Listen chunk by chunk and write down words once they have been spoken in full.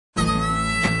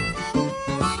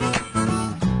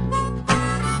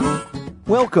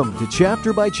Welcome to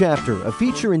Chapter by Chapter, a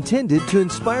feature intended to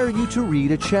inspire you to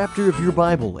read a chapter of your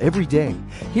Bible every day.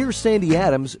 Here's Sandy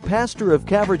Adams, pastor of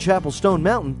Calvary Chapel Stone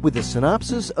Mountain, with a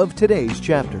synopsis of today's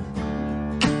chapter.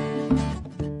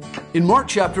 In Mark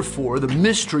chapter 4, the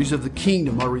mysteries of the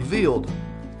kingdom are revealed.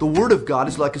 The Word of God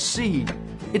is like a seed.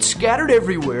 It's scattered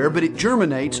everywhere, but it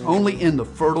germinates only in the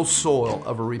fertile soil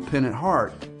of a repentant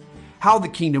heart. How the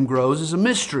kingdom grows is a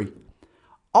mystery.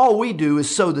 All we do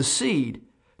is sow the seed.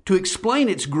 To explain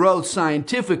its growth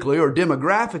scientifically or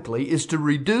demographically is to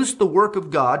reduce the work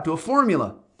of God to a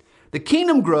formula. The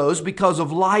kingdom grows because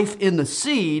of life in the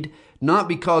seed, not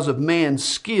because of man's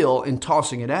skill in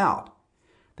tossing it out.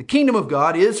 The kingdom of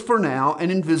God is, for now,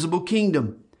 an invisible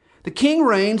kingdom. The king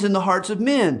reigns in the hearts of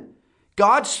men.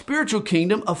 God's spiritual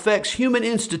kingdom affects human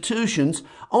institutions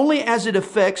only as it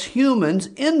affects humans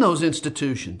in those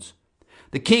institutions.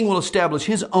 The king will establish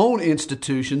his own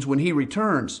institutions when he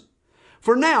returns.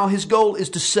 For now, his goal is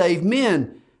to save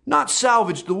men, not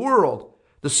salvage the world.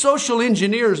 The social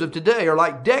engineers of today are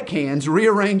like deckhands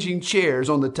rearranging chairs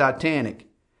on the Titanic.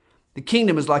 The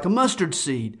kingdom is like a mustard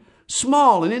seed,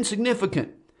 small and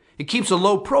insignificant. It keeps a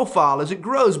low profile as it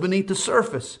grows beneath the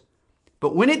surface.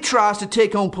 But when it tries to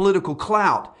take on political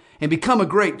clout and become a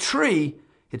great tree,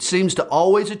 it seems to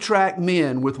always attract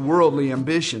men with worldly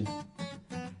ambition.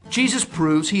 Jesus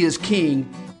proves he is king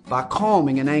by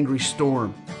calming an angry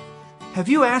storm. Have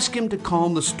you asked him to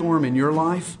calm the storm in your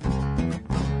life?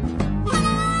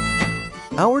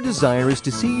 Our desire is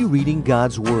to see you reading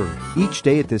God's Word. Each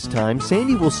day at this time,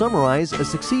 Sandy will summarize a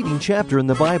succeeding chapter in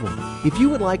the Bible. If you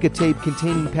would like a tape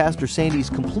containing Pastor Sandy's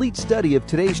complete study of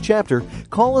today's chapter,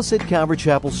 call us at Calvary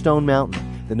Chapel Stone Mountain.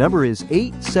 The number is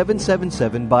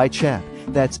 8777-BY-CHAP.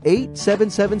 That's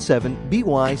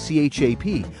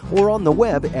 8777-BYCHAP, or on the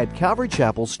web at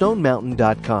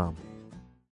calvarychapelstonemountain.com.